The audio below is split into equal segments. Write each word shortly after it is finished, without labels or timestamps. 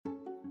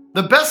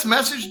The best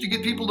message to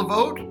get people to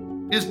vote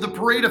is the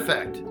parade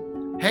effect.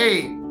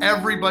 Hey,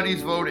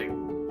 everybody's voting.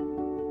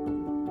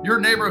 Your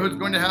neighborhood's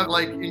going to have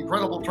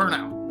incredible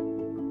turnout.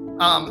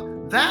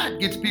 That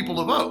gets people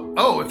to vote.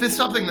 Oh, if it's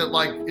something that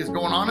is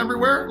going on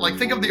everywhere,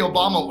 think of the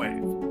Obama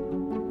wave.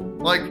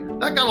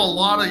 That got a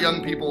lot of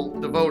young people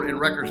to vote in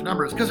record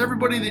numbers because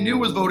everybody they knew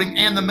was voting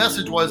and the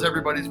message was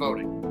everybody's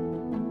voting.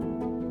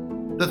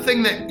 The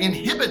thing that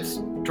inhibits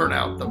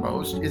turnout the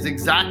most is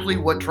exactly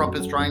what Trump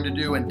is trying to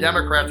do, and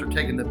Democrats are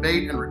taking the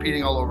bait and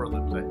repeating all over the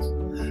place.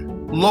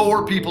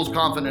 Lower people's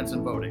confidence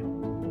in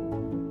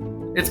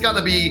voting. It's got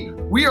to be,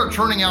 we are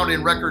turning out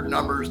in record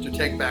numbers to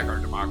take back our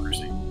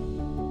democracy,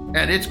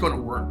 and it's going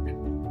to work.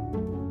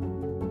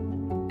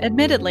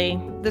 Admittedly,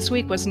 this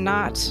week was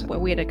not what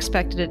we had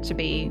expected it to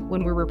be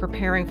when we were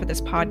preparing for this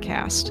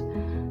podcast.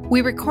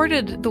 We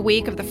recorded the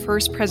week of the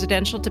first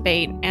presidential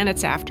debate and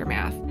its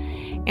aftermath,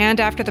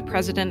 and after the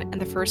president and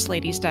the first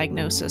lady's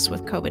diagnosis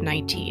with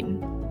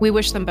COVID-19. We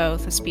wish them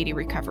both a speedy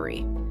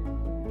recovery.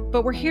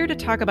 But we're here to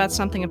talk about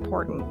something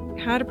important: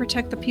 how to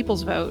protect the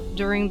people's vote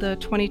during the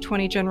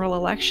 2020 general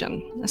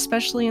election,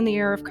 especially in the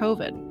era of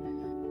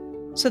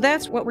COVID. So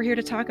that's what we're here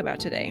to talk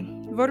about today: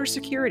 voter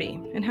security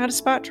and how to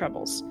spot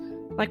troubles,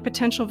 like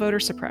potential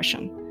voter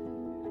suppression.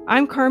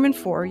 I'm Carmen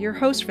Four, your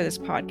host for this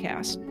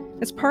podcast.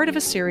 It's part of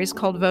a series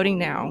called Voting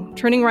Now,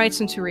 Turning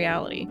Rights into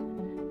Reality,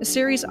 a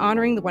series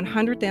honoring the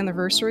 100th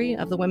anniversary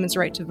of the women's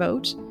right to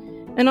vote,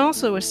 and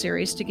also a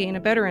series to gain a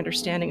better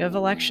understanding of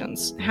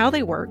elections, how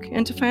they work,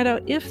 and to find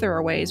out if there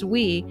are ways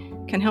we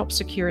can help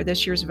secure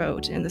this year's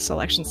vote in this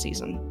election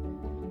season.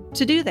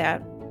 To do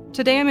that,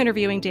 today I'm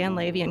interviewing Dan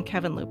Levy and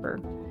Kevin Looper.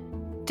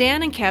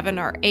 Dan and Kevin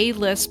are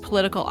A-list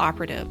political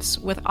operatives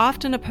with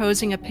often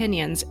opposing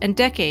opinions and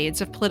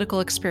decades of political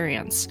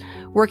experience,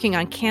 working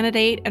on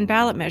candidate and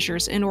ballot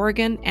measures in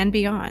Oregon and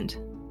beyond.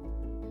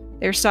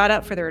 They're sought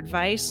out for their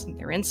advice,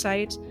 their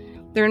insight,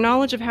 their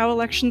knowledge of how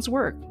elections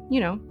work,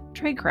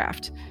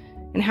 tradecraft,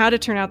 and how to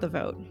turn out the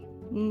vote.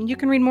 You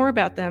can read more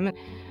about them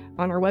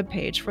on our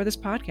webpage for this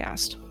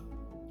podcast.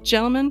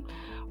 Gentlemen,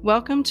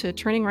 welcome to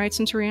Turning Rights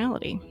into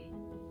Reality.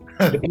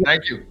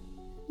 Thank you.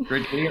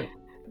 Great to be here.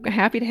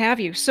 Happy to have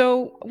you.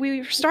 So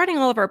we're starting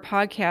all of our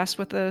podcasts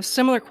with a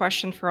similar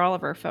question for all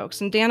of our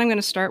folks. And Dan, I'm going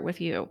to start with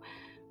you.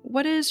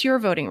 What is your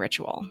voting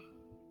ritual?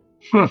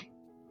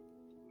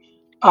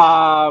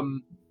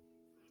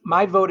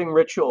 My voting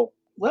ritual.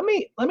 Let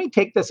me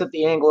take this at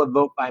the angle of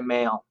vote by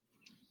mail.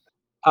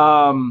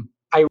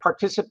 I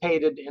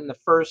participated in the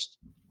first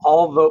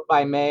all vote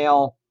by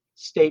mail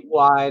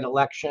statewide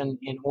election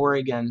in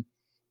Oregon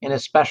in a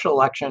special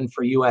election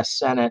for U.S.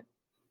 Senate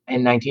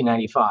in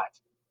 1995.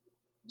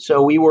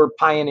 So we were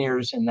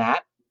pioneers in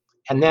that.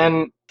 And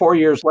then 4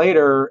 years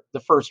later,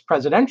 the first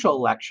presidential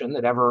election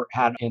that ever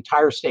had an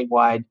entire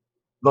statewide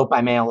vote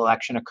by mail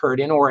election occurred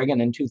in Oregon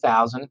in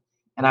 2000.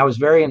 And I was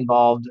very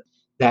involved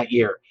that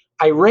year.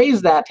 I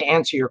raise that to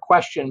answer your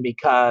question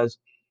because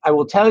I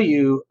will tell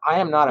you, I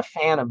am not a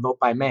fan of vote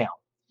by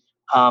mail,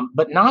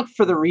 but not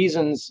for the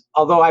reasons,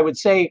 although I would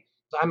say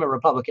I'm a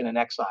Republican in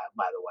exile,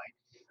 by the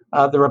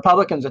way. The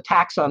Republicans'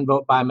 attacks on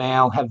vote by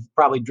mail have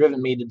probably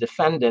driven me to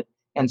defend it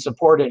and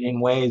support it in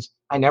ways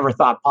I never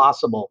thought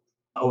possible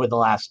over the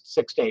last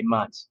 6 to 8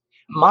 months.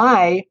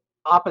 My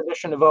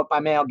opposition to vote by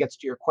mail gets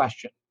to your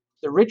question.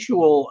 The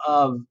ritual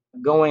of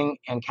going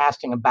and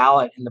casting a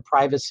ballot in the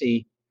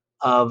privacy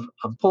of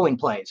polling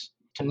place,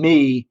 to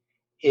me,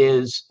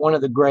 is one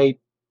of the great,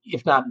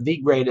 if not the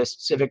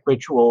greatest, civic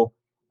ritual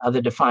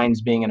that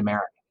defines being an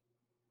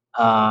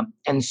American.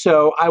 And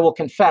so I will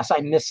confess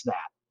I miss that.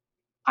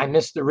 I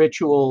miss the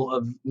ritual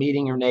of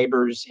meeting your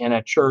neighbors in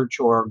a church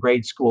or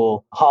grade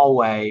school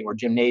hallway or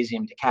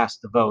gymnasium to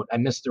cast the vote. I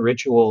miss the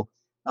ritual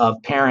of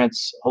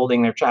parents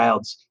holding their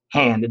child's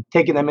hand and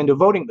taking them into a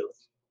voting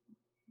booth,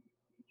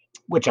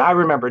 which I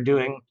remember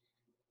doing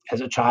as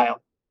a child.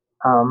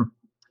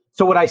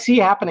 So what I see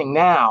happening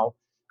now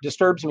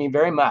disturbs me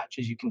very much,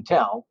 as you can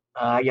tell.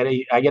 I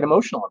get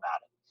emotional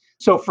about it.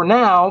 So for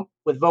now,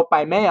 with vote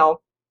by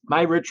mail,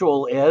 my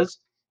ritual is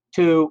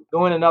to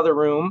go in another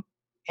room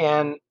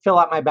and fill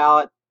out my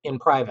ballot in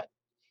private,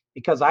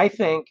 because I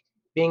think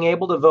being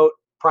able to vote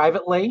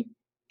privately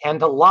and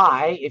to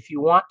lie, if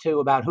you want to,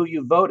 about who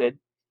you voted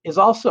is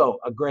also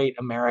a great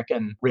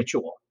American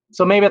ritual.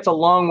 So maybe it's a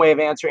long way of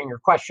answering your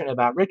question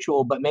about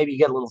ritual, but maybe you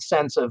get a little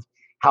sense of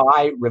how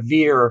I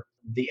revere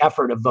the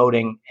effort of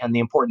voting and the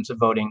importance of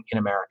voting in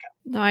America.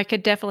 No, I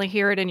could definitely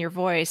hear it in your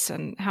voice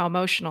and how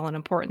emotional and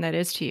important that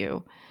is to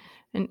you.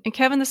 And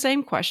Kevin, the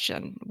same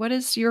question. What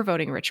is your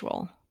voting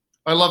ritual?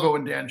 I love it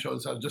when Dan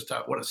shows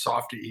what a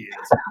softie he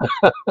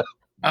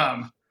is.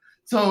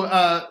 So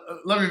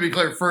let me be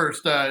clear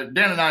first. Dan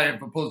and I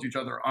have opposed each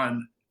other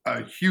on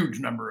a huge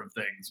number of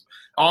things.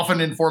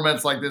 Often in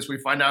formats like this, we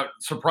find out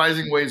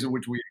surprising ways in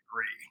which we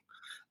agree.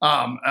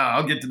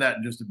 I'll get to that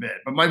in just a bit.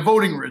 But my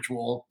voting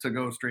ritual, to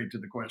go straight to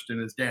the question,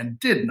 as Dan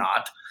did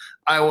not,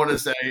 I want to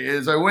say,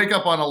 is I wake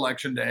up on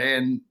election day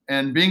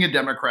and being a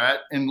Democrat,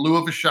 in lieu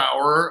of a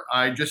shower,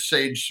 I just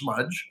sage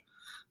smudge.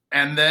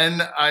 And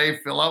then I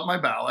fill out my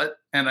ballot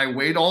and I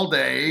wait all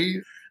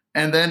day.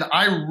 And then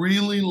I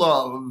really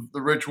love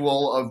the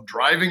ritual of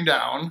driving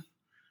down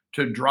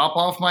to drop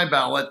off my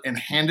ballot and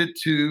hand it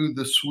to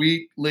the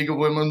sweet League of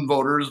Women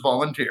Voters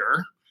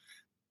volunteer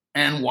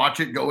and watch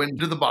it go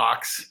into the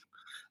box.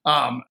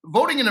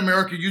 Voting in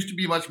America used to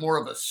be much more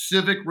of a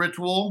civic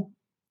ritual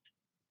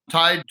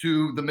tied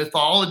to the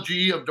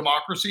mythology of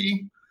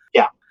democracy.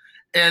 Yeah.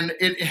 And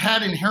it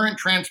had inherent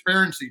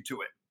transparency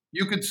to it.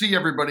 You could see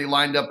everybody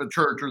lined up at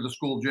church or the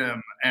school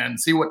gym and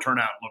see what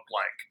turnout looked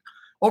like.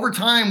 Over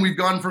time, we've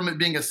gone from it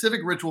being a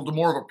civic ritual to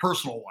more of a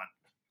personal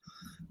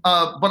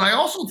one. But I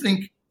also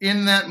think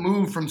in that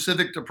move from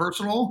civic to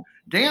personal,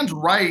 Dan's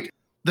right.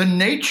 The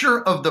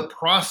nature of the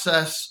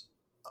process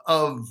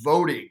of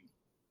voting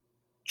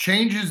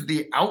changes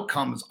the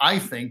outcomes, I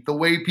think, the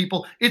way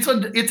people, it's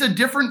a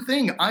different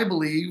thing, I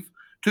believe,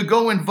 to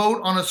go and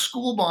vote on a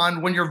school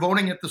bond when you're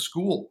voting at the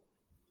school.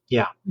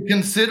 Yeah.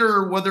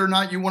 Consider whether or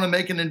not you want to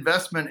make an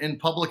investment in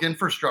public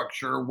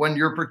infrastructure when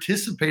you're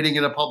participating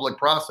in a public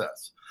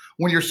process.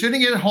 When you're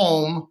sitting at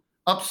home,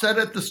 upset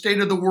at the state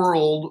of the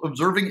world,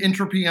 observing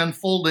entropy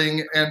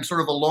unfolding and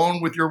sort of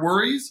alone with your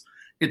worries,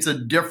 it's a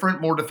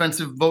different, more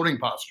defensive voting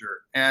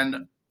posture.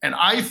 And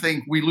I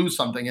think we lose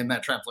something in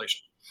that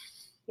translation.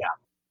 Yeah.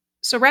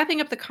 So wrapping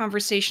up the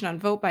conversation on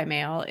vote by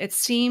mail, it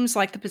seems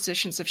like the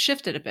positions have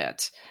shifted a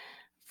bit.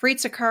 Fareed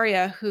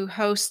Zakaria, who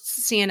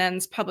hosts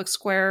CNN's Public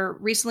Square,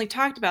 recently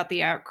talked about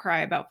the outcry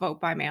about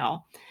vote by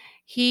mail.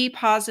 He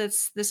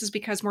posits this is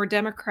because more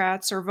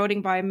Democrats are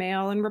voting by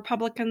mail and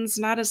Republicans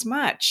not as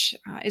much.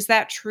 Is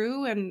that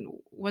true? And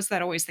was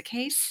that always the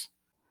case?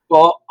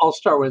 Well, I'll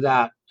start with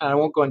that. I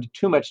won't go into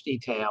too much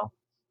detail.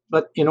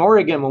 But in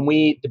Oregon, when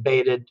we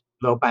debated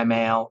vote by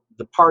mail,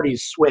 the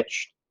parties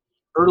switched.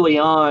 Early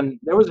on,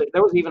 there was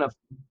even a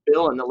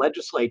bill in the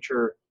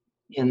legislature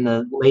in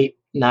the late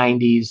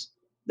 90s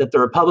that the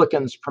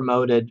Republicans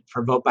promoted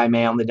for vote by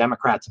mail and the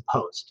Democrats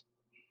opposed.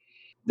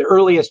 The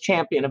earliest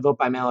champion of vote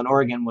by mail in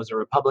Oregon was a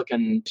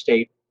Republican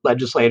state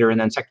legislator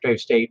and then Secretary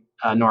of State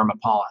Norma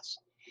Paulus.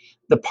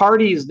 The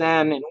parties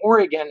then in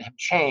Oregon have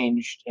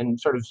changed and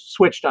sort of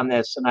switched on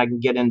this, and I can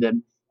get into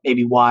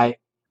maybe why.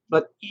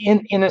 But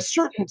in a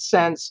certain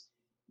sense,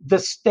 the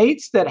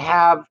states that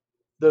have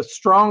the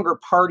stronger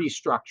party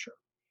structure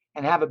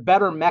and have a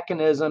better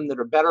mechanism, that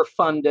are better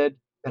funded,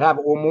 that have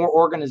a more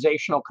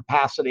organizational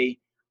capacity,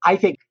 I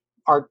think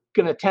are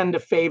going to tend to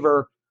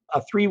favor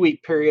a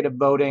 3-week period of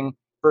voting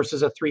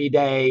versus a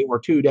 3-day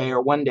or 2-day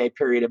or 1-day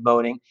period of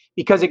voting,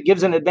 because it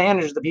gives an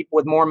advantage to the people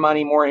with more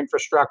money, more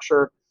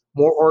infrastructure,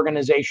 more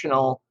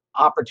organizational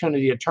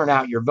opportunity to turn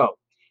out your vote.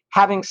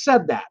 Having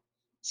said that,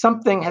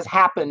 something has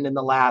happened in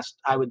the last,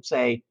 I would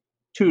say,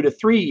 2 to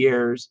 3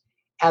 years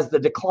as the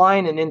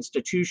decline in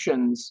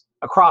institutions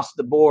across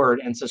the board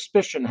and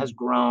suspicion has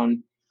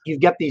grown. You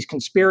get these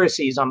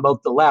conspiracies on both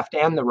the left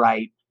and the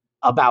right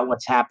about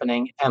what's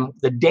happening. And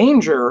the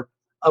danger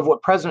of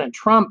what President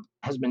Trump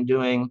has been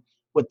doing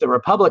with the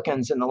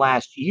Republicans in the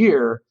last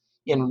year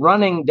in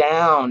running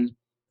down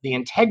the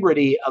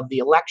integrity of the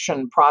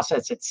election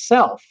process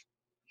itself,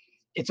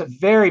 it's a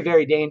very,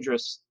 very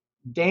dangerous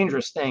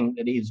thing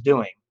that he's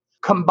doing.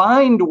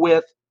 Combined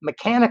with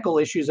mechanical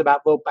issues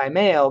about vote by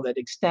mail that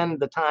extend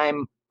the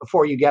time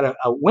before you get a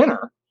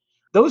winner,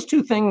 those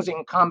two things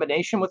in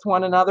combination with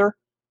one another,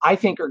 I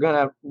think are going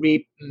to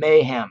reap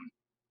mayhem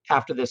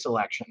after this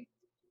election,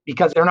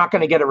 because they're not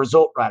going to get a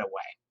result right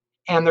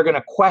away. And they're going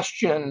to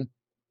question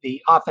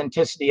the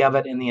authenticity of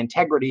it and the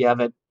integrity of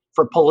it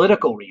for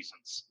political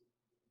reasons,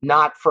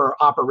 not for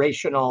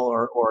operational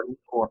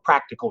or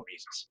practical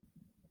reasons.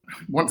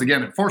 Once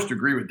again, I'm forced to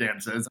agree with Dan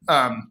says.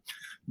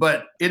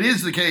 But it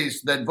is the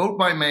case that vote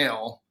by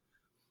mail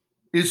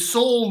is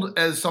sold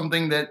as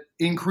something that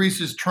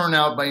increases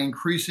turnout by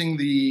increasing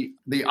the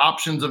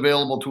options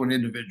available to an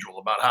individual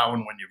about how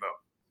and when you vote.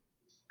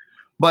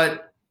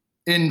 But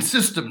in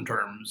system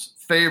terms,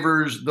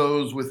 favors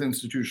those with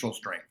institutional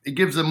strength. It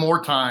gives them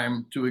more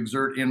time to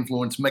exert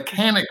influence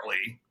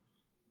mechanically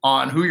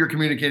on who you're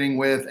communicating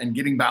with and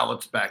getting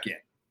ballots back in.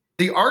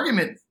 The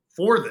argument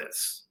for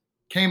this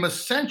came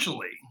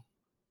essentially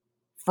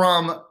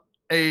from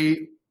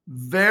a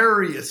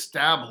very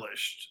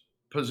established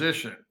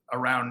position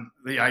around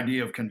the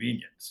idea of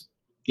convenience.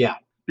 Yeah.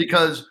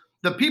 Because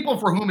the people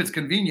for whom it's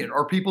convenient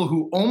are people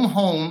who own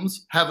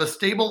homes, have a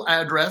stable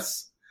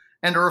address,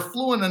 and are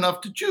affluent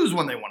enough to choose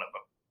when they want to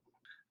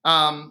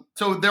vote.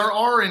 So there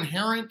are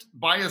inherent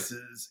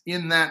biases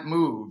in that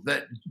move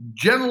that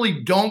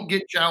generally don't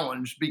get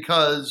challenged,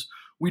 because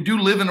we do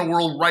live in a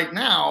world right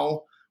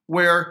now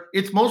where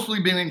it's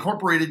mostly been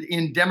incorporated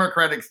in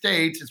Democratic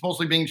states. It's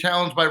mostly being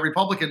challenged by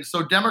Republicans.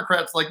 So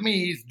Democrats like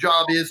me's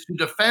job is to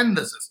defend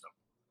the system.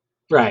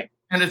 Right.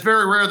 And it's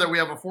very rare that we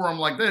have a forum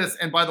like this.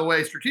 And by the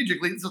way,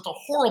 strategically, it's just a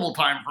horrible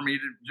time for me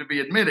to be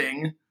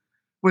admitting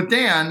with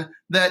Dan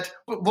that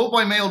what vote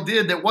by mail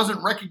did that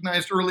wasn't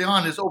recognized early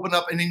on is open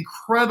up an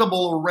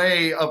incredible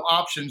array of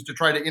options to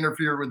try to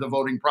interfere with the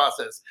voting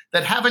process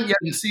that haven't yet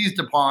been seized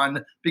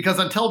upon, because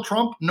until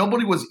Trump,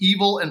 nobody was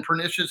evil and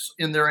pernicious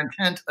in their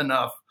intent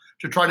enough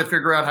to try to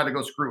figure out how to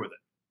go screw with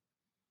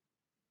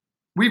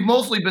it. We've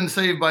mostly been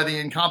saved by the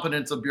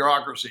incompetence of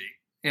bureaucracy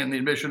in the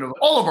admission of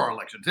all of our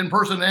elections, in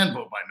person and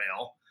vote by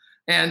mail.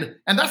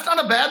 And that's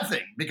not a bad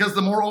thing, because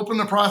the more open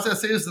the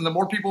process is and the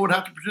more people would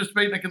have to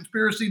participate in a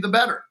conspiracy, the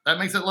better. That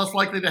makes it less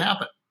likely to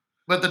happen.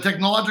 But the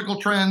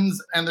technological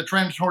trends and the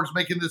trend towards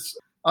making this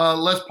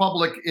less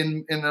public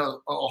in a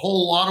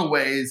whole lot of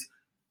ways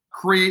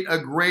create a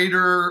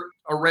greater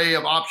array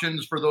of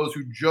options for those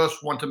who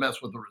just want to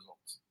mess with the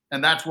results.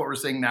 And that's what we're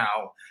seeing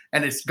now.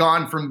 And it's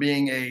gone from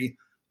being a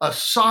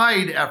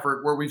side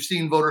effort where we've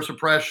seen voter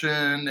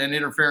suppression and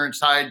interference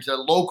tied to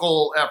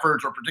local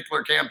efforts or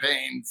particular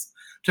campaigns,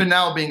 to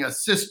now being a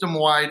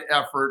system-wide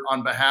effort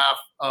on behalf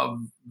of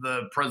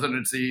the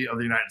presidency of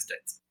the United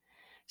States.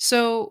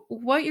 So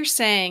what you're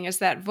saying is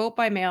that vote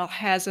by mail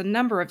has a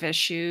number of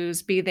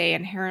issues, be they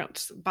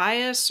inherent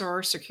bias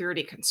or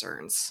security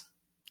concerns.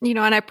 And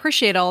I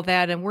appreciate all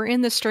that. And we're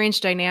in this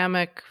strange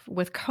dynamic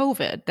with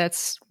COVID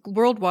that's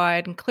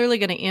worldwide and clearly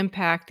going to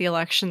impact the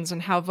elections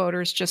and how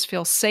voters just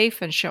feel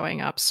safe in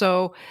showing up.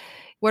 So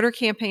what are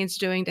campaigns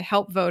doing to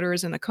help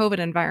voters in the COVID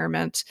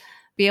environment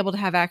be able to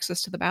have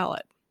access to the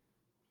ballot?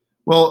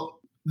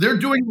 Well, they're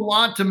doing a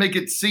lot to make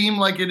it seem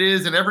like it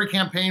is, and every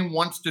campaign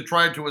wants to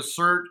try to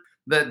assert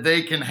that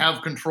they can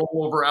have control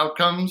over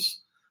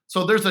outcomes.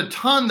 So there's a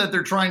ton that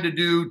they're trying to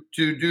do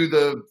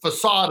the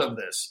facade of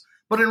this.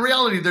 But in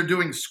reality, they're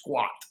doing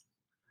squat,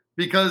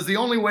 because the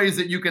only ways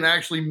that you can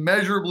actually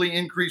measurably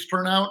increase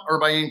turnout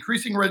are by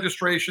increasing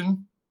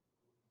registration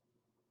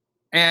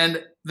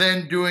and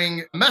then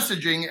doing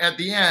messaging at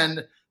the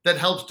end that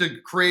helps to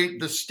create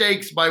the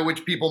stakes by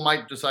which people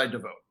might decide to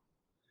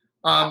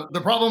vote.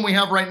 The problem we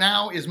have right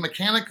now is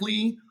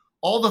mechanically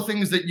all the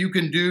things that you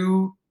can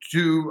do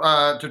to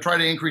try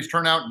to increase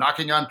turnout,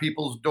 knocking on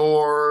people's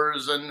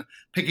doors and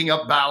picking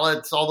up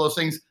ballots, all those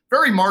things.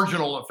 Very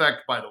marginal effect,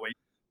 by the way.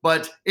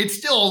 But it's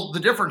still the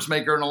difference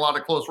maker in a lot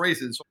of close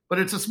races. But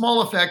it's a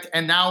small effect,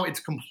 and now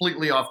it's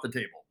completely off the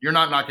table. You're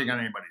not knocking on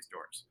anybody's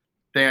doors.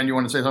 Dan, you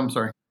want to say something?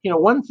 Sorry.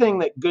 One thing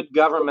that good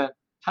government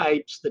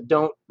types that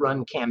don't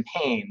run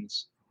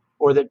campaigns,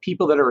 or that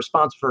people that are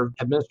responsible for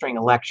administering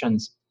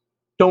elections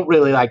don't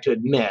really like to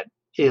admit,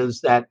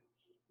 is that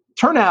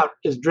turnout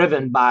is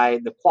driven by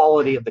the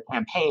quality of the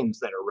campaigns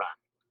that are run,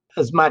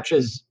 as much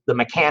as the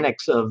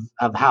mechanics of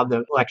how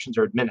the elections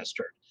are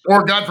administered.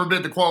 Or, God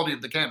forbid, the quality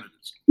of the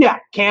candidates. Yeah,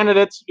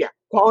 candidates. Yeah,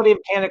 quality of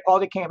candidate,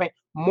 quality of campaign,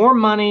 more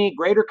money,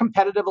 greater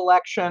competitive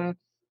election,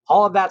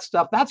 all of that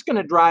stuff. That's going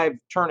to drive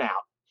turnout.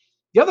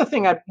 The other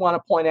thing I want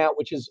to point out,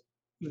 which is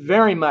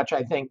very much,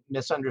 I think,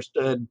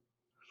 misunderstood,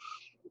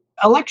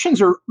 elections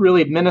are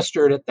really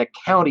administered at the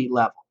county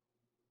level.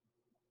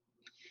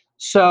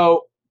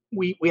 So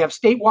we have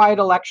statewide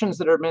elections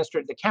that are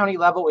administered at the county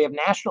level. We have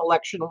national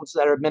elections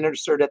that are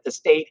administered at the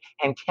state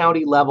and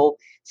county level.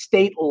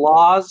 State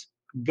laws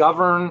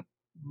govern,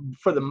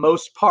 for the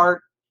most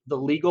part, the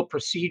legal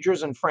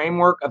procedures and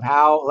framework of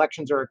how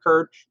elections are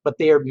occurred, but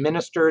they are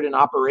administered and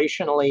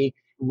operationally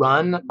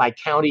run by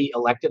county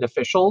elected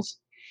officials.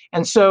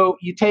 And so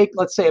you take,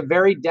 let's say, a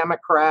very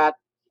Democrat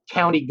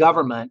county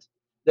government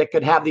that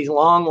could have these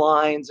long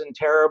lines and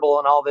terrible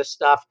and all this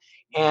stuff,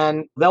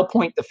 and they'll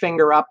point the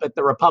finger up at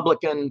the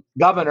Republican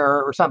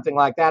governor or something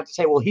like that to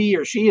say, well, he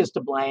or she is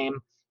to blame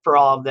for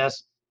all of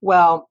this.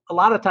 Well, a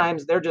lot of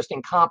times they're just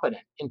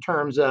incompetent in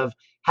terms of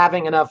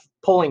having enough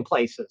polling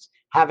places,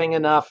 having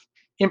enough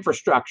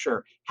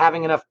infrastructure,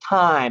 having enough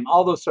time,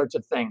 all those sorts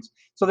of things.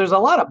 So there's a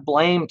lot of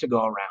blame to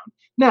go around.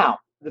 Now,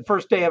 the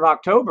first day of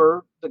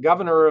October, the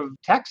governor of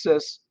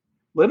Texas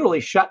literally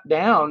shut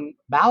down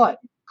ballot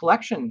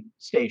collection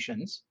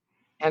stations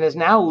and is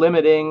now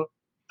limiting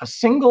a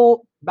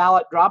single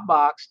ballot drop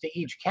box to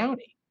each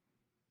county,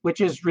 which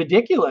is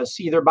ridiculous,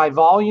 either by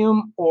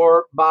volume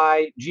or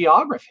by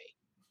geography.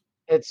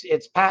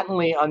 It's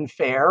patently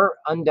unfair,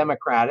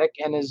 undemocratic,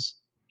 and is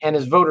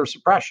voter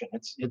suppression.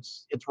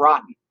 It's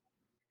rotten.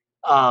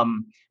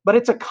 But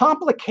it's a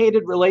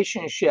complicated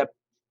relationship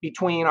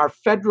between our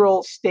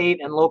federal, state,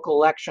 and local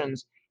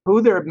elections,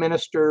 who they're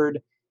administered,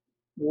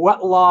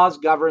 what laws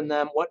govern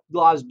them, what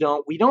laws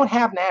don't. We don't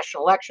have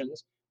national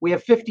elections. We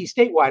have 50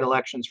 statewide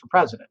elections for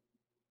president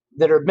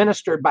that are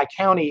administered by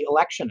county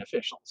election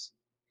officials.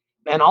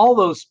 And all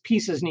those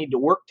pieces need to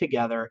work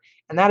together.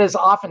 And that is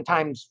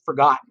oftentimes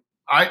forgotten.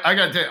 I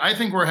got to tell you, I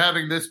think we're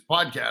having this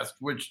podcast,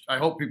 which I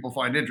hope people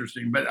find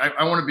interesting, but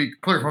I want to be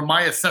clear from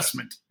my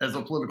assessment as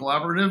a political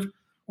operative.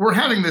 We're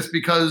having this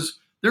because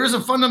there is a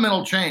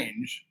fundamental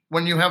change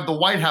when you have the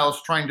White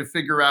House trying to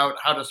figure out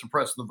how to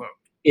suppress the vote.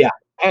 Yeah,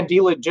 and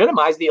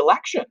delegitimize the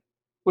election,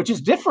 which is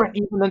different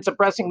even than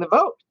suppressing the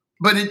vote.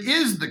 But it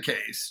is the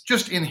case,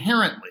 just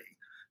inherently,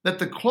 that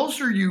the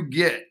closer you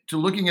get to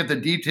looking at the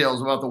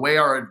details about the way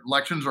our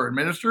elections are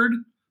administered,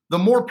 the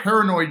more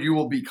paranoid you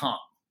will become.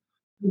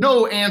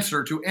 No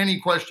answer to any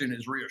question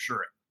is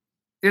reassuring.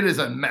 It is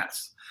a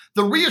mess.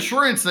 The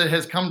reassurance that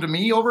has come to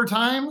me over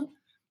time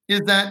is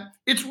that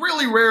it's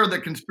really rare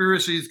that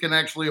conspiracies can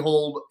actually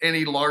hold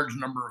any large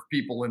number of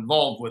people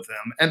involved with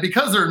them. And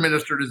because they're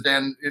administered, as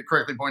Dan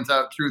correctly points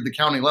out, through the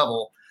county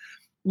level,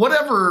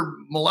 whatever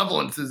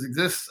malevolences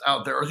exists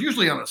out there is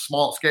usually on a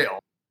small scale.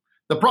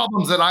 The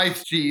problems that I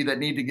see that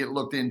need to get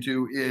looked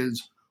into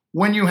is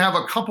when you have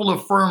a couple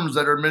of firms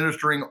that are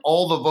administering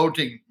all the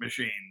voting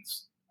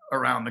machines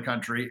around the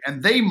country,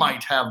 and they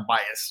might have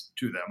bias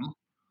to them,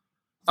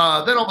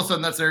 then all of a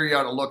sudden that's an area you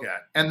ought to look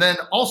at. And then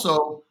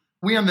also,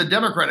 we on the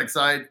Democratic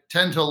side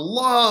tend to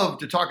love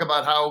to talk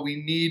about how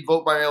we need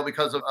vote by mail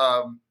because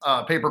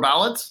of paper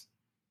ballots.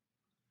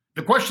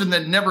 The question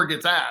that never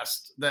gets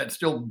asked, that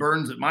still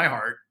burns at my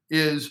heart,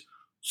 is,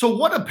 so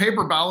what do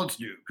paper ballots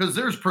do? Because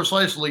there's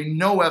precisely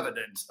no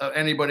evidence of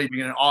anybody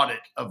doing an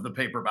audit of the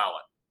paper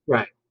ballot.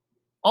 Right.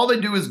 All they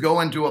do is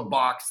go into a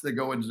box, they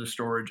go into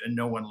storage, and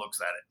no one looks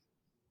at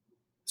it.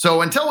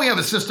 So until we have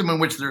a system in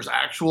which there's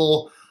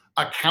actual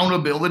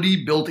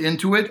accountability built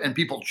into it and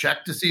people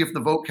check to see if the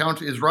vote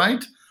count is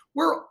right,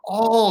 we're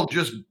all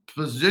just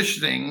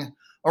positioning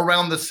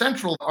around the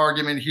central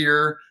argument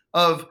here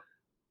of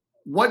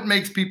what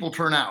makes people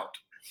turn out.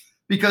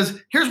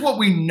 Because here's what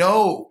we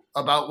know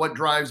about what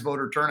drives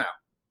voter turnout.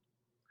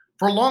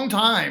 For a long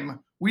time,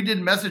 we did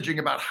messaging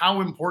about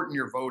how important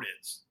your vote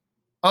is.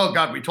 Oh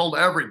God, we told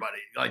everybody,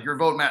 like, your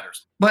vote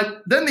matters.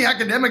 But then the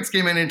academics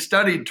came in and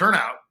studied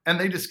turnout, and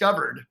they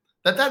discovered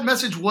that that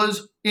message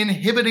was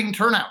inhibiting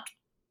turnout.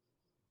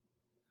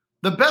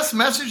 The best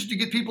message to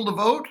get people to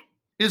vote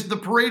is the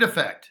parade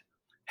effect.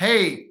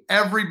 Hey,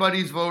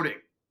 everybody's voting.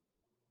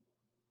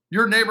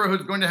 Your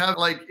neighborhood's going to have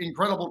like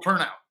incredible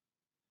turnout.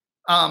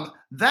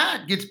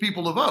 That gets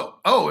people to vote.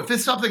 Oh, if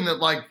it's something that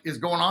like is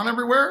going on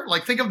everywhere,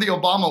 like think of the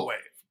Obama wave.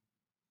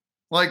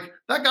 Like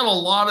that got a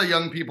lot of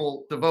young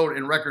people to vote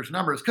in record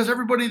numbers because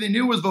everybody they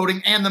knew was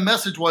voting and the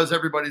message was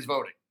everybody's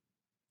voting.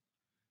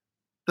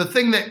 The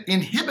thing that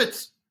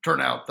inhibits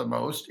turnout the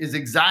most is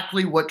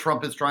exactly what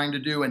Trump is trying to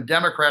do, and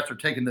Democrats are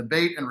taking the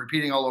bait and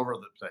repeating all over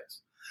the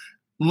place.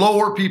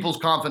 Lower people's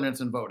confidence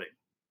in voting.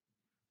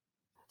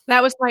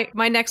 That was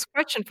my next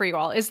question for you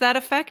all. Is that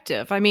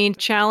effective? I mean,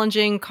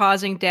 challenging,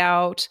 causing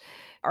doubt.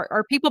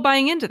 Are people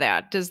buying into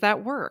that? Does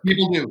that work?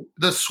 People do.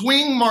 The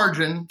swing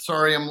margin,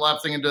 sorry, I'm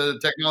lapsing into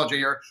technology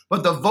here,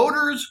 but the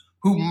voters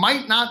who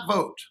might not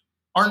vote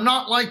are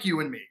not like you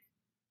and me.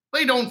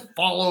 They don't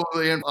follow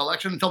the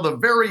election until the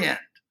very end.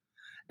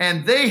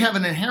 And they have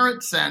an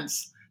inherent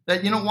sense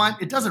that, you know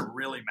what, it doesn't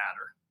really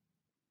matter.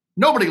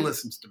 Nobody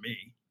listens to me.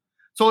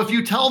 So if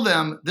you tell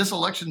them this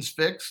election's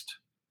fixed,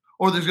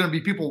 or there's going to be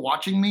people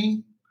watching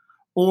me,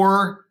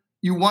 or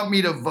you want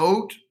me to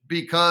vote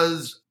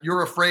because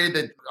you're afraid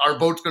that our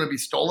vote's going to be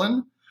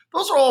stolen,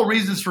 those are all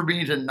reasons for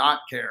me to not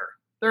care.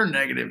 They're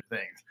negative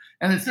things.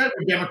 And instead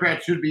what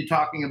Democrats should be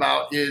talking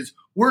about is,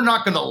 we're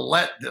not going to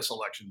let this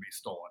election be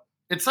stolen.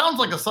 It sounds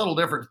like a subtle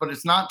difference, but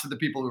it's not to the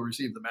people who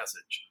receive the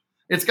message.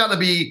 It's got to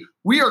be,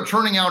 we are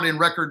turning out in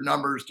record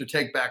numbers to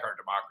take back our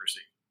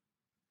democracy.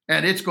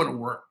 And it's going to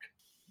work.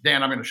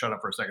 Dan, I'm going to shut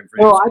up for a second for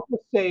you. Well, I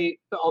just say,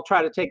 I'll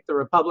try to take the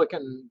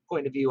Republican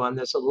point of view on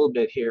this a little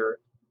bit here.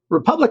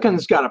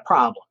 Republicans got a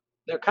problem.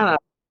 They're kind of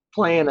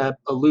playing a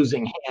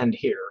losing hand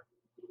here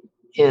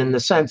in the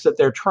sense that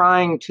they're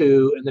trying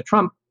to, in the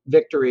Trump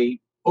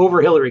victory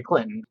over Hillary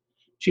Clinton,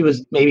 she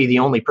was maybe the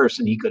only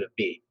person he could have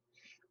beat,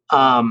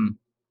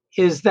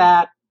 is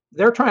that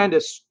they're trying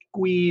to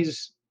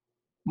squeeze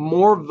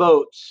more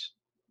votes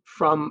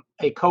from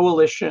a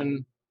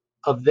coalition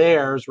of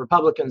theirs,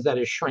 Republicans, that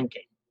is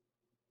shrinking.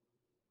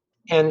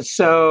 And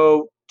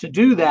so to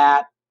do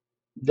that,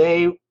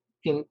 they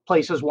in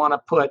places want to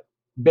put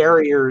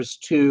barriers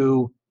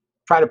to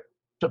try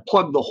to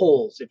plug the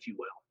holes, if you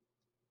will.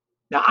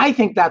 Now, I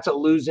think that's a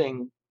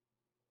losing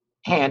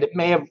hand. It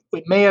may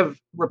have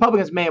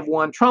Republicans may have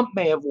won, Trump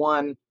may have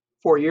won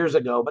 4 years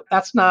ago, but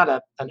that's not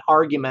an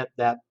argument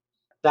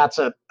that's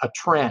a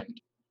trend.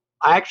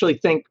 I actually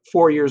think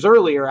 4 years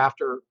earlier,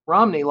 after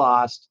Romney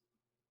lost,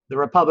 the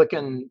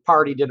Republican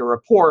Party did a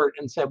report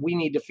and said, we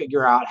need to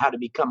figure out how to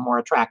become more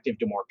attractive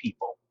to more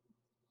people.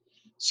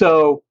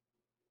 So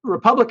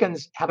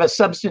Republicans have a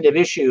substantive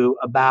issue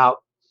about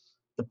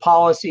the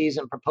policies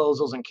and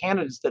proposals and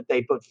candidates that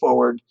they put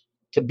forward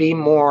to be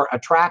more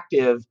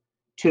attractive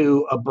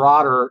to a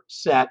broader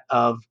set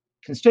of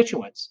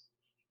constituents.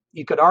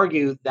 You could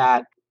argue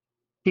that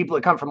people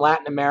that come from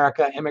Latin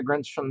America,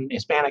 immigrants from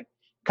Hispanic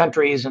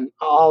countries and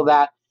all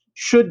that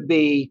should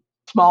be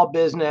small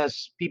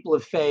business, people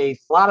of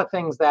faith, a lot of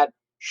things that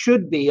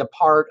should be a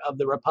part of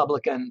the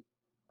Republican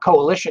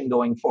coalition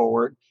going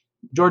forward.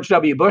 George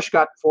W. Bush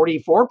got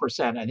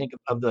 44%, I think,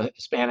 of the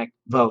Hispanic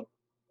vote.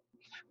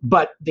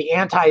 But the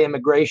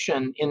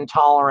anti-immigration,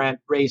 intolerant,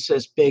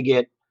 racist,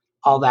 bigot,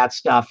 all that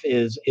stuff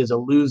is a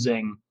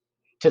losing.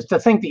 To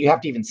think that you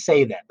have to even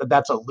say that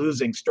that's a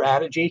losing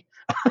strategy.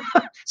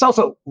 It's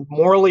also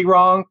morally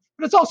wrong,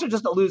 but it's also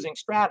just a losing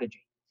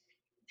strategy.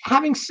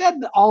 Having said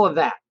all of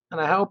that, and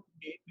I hope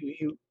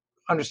you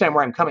understand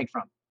where I'm coming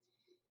from,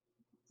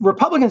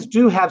 Republicans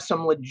do have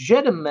some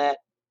legitimate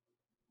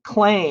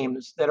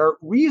claims that are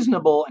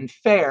reasonable and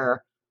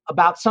fair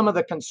about some of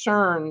the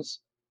concerns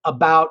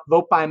about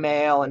vote by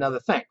mail and other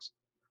things.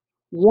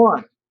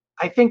 One,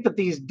 I think that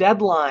these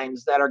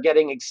deadlines that are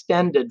getting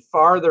extended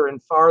farther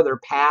and farther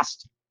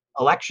past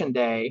election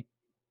day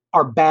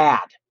are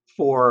bad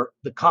for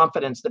the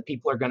confidence that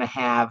people are going to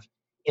have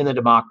in the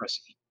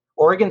democracy.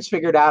 Oregon's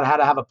figured out how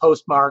to have a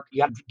postmark.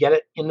 You got to get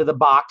it into the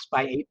box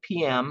by 8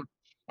 p.m.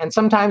 And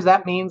sometimes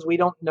that means we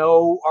don't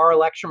know our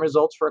election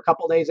results for a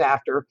couple days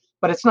after,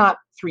 but it's not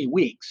 3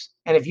 weeks.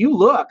 And if you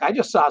look, I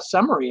just saw a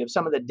summary of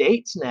some of the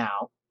dates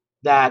now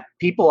that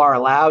people are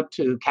allowed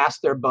to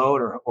cast their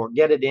vote or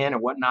get it in or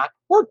whatnot.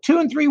 We're 2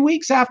 and 3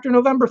 weeks after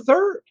November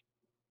 3rd.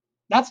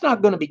 That's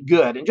not going to be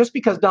good. And just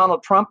because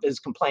Donald Trump is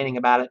complaining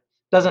about it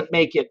doesn't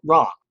make it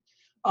wrong.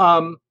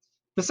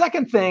 The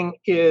second thing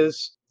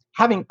is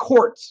having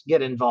courts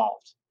get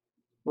involved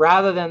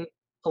rather than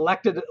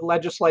elected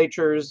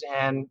legislatures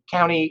and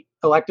county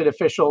elected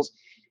officials.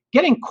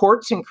 Getting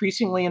courts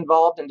increasingly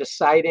involved in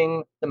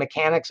deciding the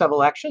mechanics of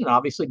election.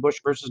 Obviously, Bush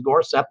versus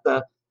Gore set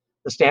the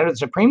standard of the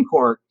Supreme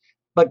Court.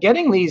 But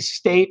getting these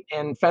state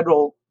and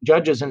federal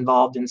judges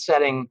involved in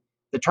setting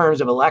the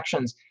terms of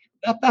elections,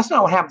 that's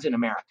not what happens in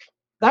America.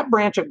 That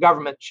branch of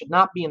government should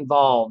not be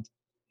involved.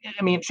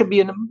 I mean, it should be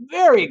in a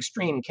very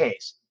extreme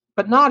case,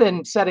 but not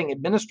in setting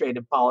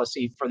administrative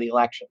policy for the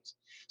elections.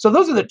 So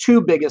those are the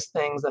two biggest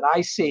things that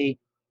I see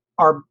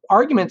are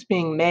arguments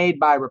being made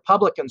by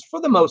Republicans for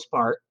the most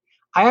part.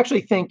 I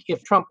actually think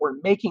if Trump were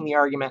making the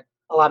argument,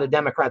 a lot of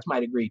Democrats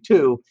might agree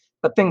too,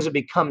 but things have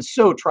become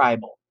so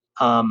tribal.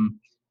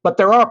 But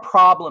there are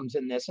problems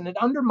in this, and it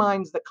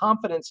undermines the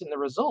confidence in the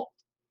result.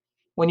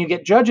 When you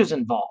get judges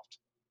involved,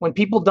 when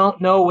people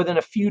don't know within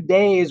a few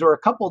days or a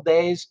couple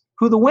days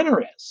who the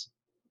winner is.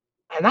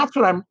 And that's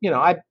what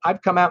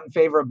I've come out in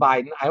favor of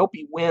Biden. I hope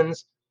he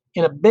wins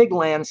in a big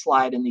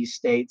landslide in these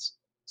states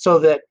so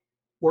that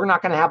we're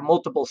not going to have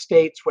multiple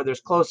states where there's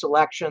close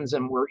elections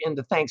and we're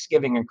into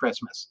Thanksgiving and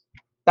Christmas.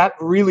 That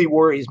really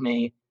worries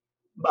me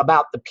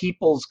about the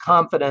people's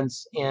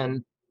confidence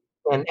in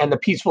and the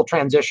peaceful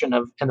transition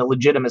of and the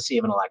legitimacy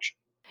of an election.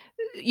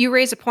 You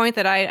raise a point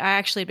that I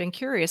actually have been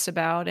curious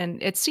about,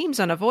 and it seems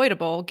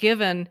unavoidable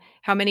given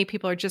how many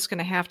people are just going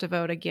to have to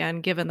vote again,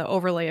 given the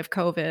overlay of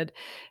COVID.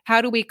 How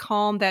do we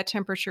calm that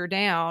temperature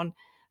down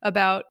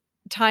about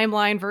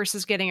timeline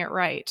versus getting it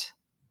right?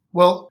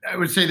 Well, I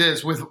would say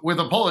this with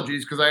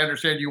apologies, because I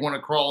understand you want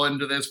to crawl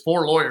into this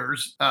for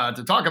lawyers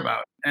to talk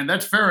about. And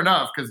that's fair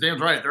enough, because Dan's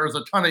right. There's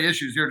a ton of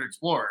issues here to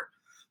explore.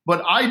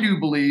 But I do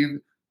believe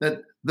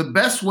that the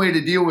best way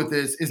to deal with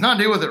this is not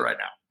deal with it right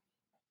now.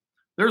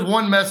 There's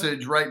one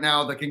message right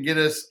now that can get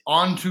us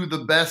onto the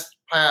best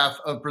path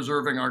of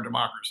preserving our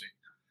democracy.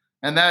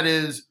 And that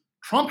is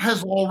Trump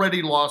has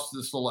already lost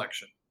this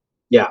election.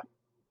 Yeah.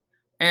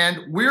 And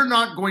we're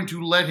not going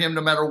to let him,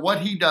 no matter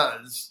what he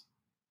does,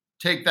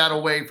 take that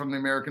away from the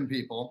American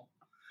people.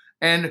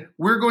 And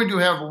we're going to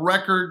have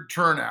record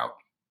turnout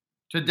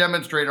to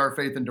demonstrate our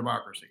faith in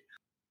democracy.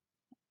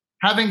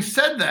 Having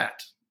said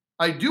that,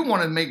 I do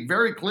want to make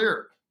very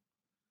clear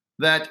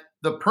that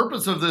the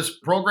purpose of this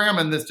program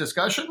and this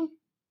discussion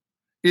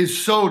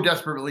is so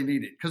desperately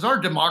needed because our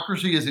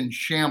democracy is in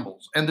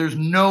shambles and there's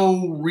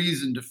no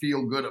reason to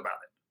feel good about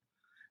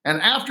it.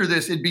 And after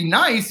this, it'd be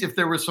nice if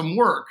there was some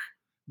work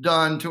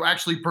done to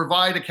actually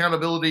provide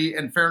accountability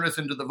and fairness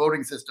into the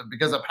voting system,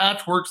 because a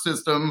patchwork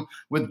system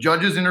with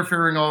judges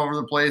interfering all over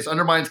the place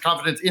undermines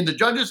confidence in the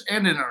judges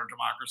and in our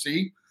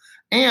democracy.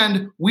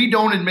 And we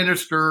don't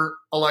administer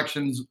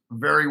elections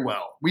very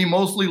well. We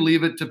mostly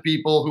leave it to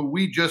people who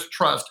we just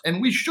trust,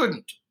 and we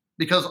shouldn't,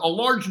 because a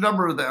large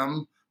number of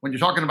them, when you're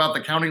talking about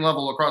the county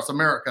level across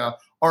America,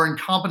 are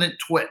incompetent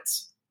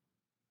twits,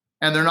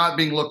 and they're not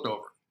being looked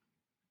over.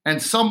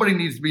 And somebody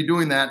needs to be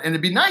doing that. And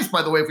it'd be nice,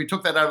 by the way, if we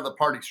took that out of the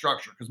party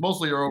structure, because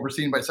mostly are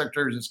overseen by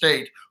secretaries of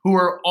state who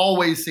are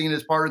always seen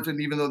as partisan,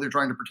 even though they're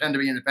trying to pretend to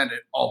be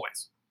independent,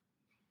 always.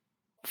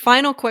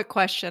 Final quick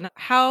question.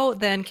 How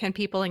then can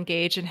people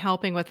engage in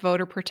helping with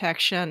voter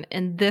protection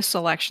in this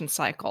election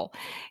cycle?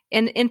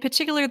 And in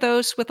particular,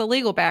 those with a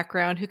legal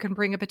background who can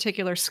bring a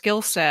particular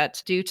skill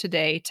set due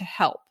today to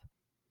help?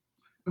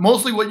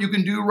 Mostly what you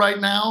can do right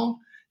now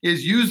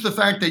is use the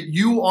fact that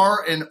you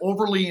are an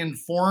overly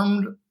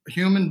informed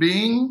human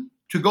being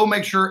to go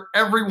make sure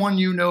everyone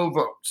you know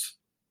votes.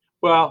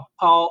 Well,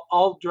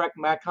 I'll direct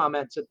my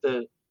comments at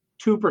the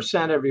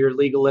 2% of your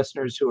legal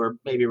listeners who are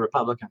maybe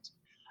Republicans.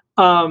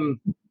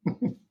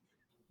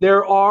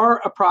 There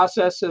are a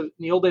process of, in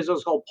the old days, it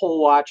was called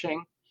poll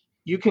watching.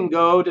 You can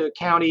go to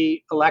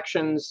county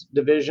elections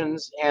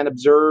divisions and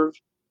observe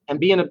and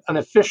be an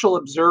official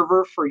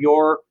observer for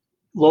your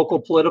local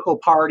political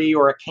party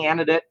or a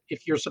candidate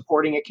if you're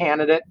supporting a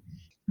candidate.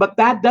 But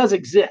that does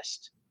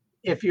exist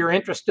if you're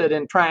interested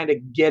in trying to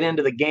get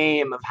into the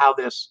game of how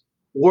this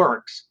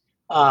works.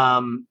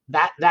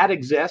 That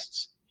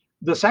exists.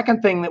 The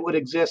second thing that would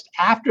exist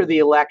after the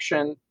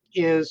election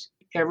is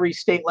every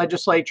state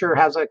legislature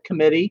has a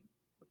committee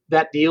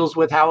that deals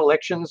with how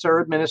elections are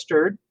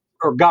administered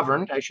or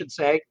governed, I should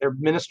say. They're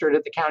administered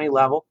at the county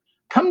level.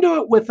 Come to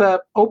it with an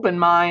open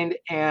mind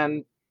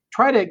and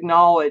try to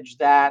acknowledge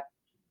that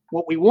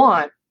what we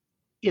want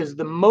is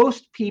the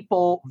most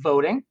people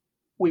voting.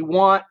 We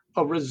want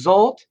a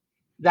result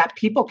that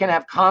people can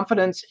have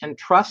confidence and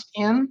trust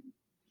in.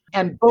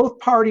 And both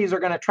parties are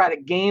going to try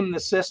to game the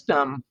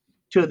system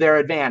to their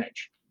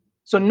advantage.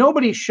 So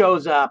nobody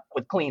shows up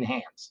with clean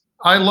hands.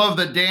 I love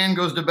that Dan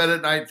goes to bed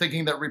at night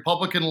thinking that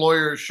Republican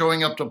lawyers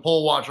showing up to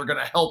poll watch are going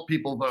to help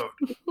people vote.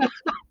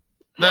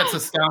 That's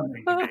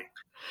astounding to me.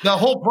 The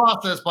whole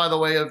process, by the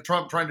way, of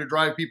Trump trying to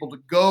drive people to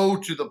go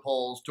to the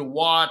polls, to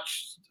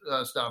watch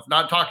stuff,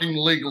 not talking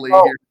legally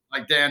here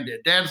like Dan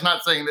did. Dan's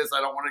not saying this. I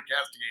don't want to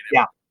castigate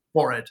him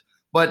for it.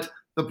 But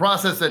the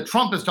process that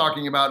Trump is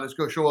talking about is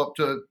go show up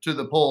to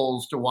the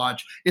polls to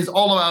watch is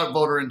all about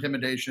voter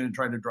intimidation and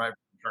trying to drive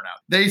turnout.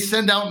 They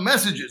send out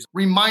messages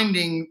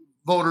reminding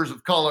voters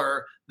of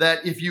color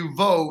that if you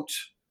vote,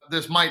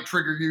 this might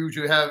trigger you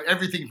to have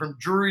everything from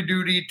jury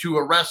duty to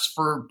arrests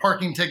for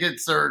parking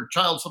tickets or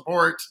child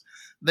support.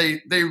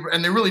 They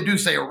really do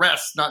say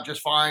arrests, not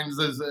just fines,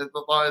 as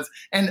the law is.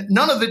 And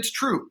none of it's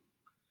true.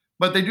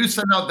 But they do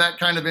send out that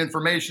kind of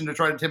information to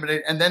try to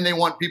intimidate. And then they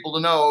want people to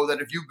know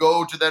that if you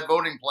go to that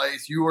voting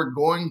place, you are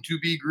going to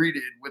be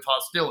greeted with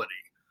hostility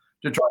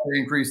to try to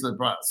increase the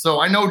process.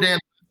 So I know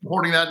Dan's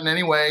supporting that in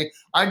any way.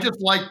 I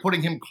just like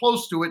putting him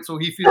close to it so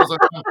he feels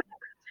uncomfortable.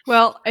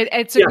 Well,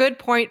 it's a good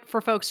point for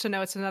folks to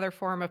know it's another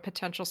form of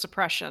potential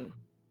suppression.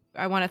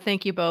 I want to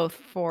thank you both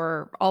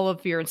for all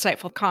of your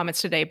insightful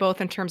comments today,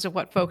 both in terms of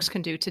what folks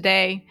can do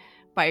today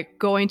by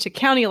going to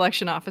county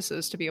election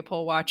offices to be a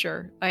poll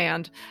watcher,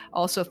 and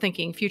also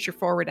thinking future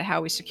forward to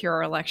how we secure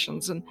our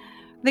elections. And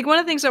I think one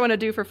of the things I want to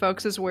do for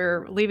folks as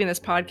we're leaving this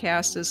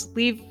podcast is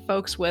leave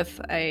folks with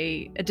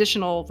a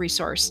additional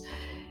resource.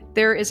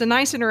 There is a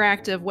nice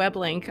interactive web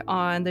link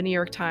on the New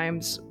York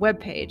Times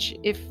webpage.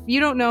 If you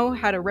don't know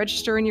how to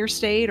register in your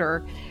state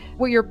or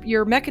what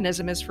your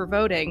mechanism is for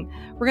voting,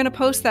 we're going to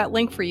post that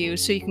link for you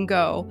so you can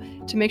go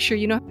to make sure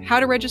you know how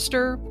to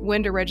register,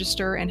 when to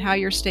register, and how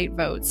your state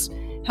votes.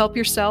 Help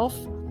yourself,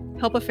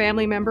 help a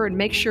family member, and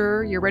make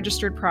sure you're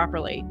registered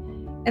properly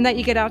and that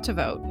you get out to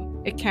vote.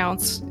 It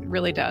counts, it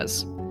really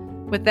does.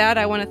 With that,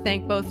 I want to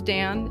thank both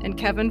Dan and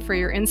Kevin for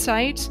your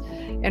insight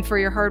and for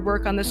your hard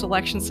work on this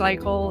election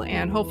cycle.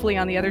 And hopefully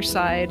on the other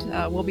side,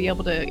 we'll be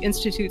able to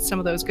institute some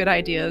of those good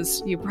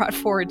ideas you brought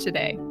forward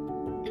today.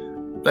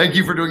 Thank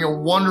you for doing a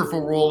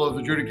wonderful role of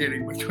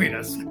adjudicating between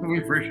us. We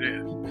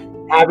appreciate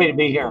it. Happy to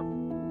be here.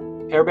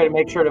 Everybody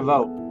make sure to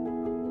vote.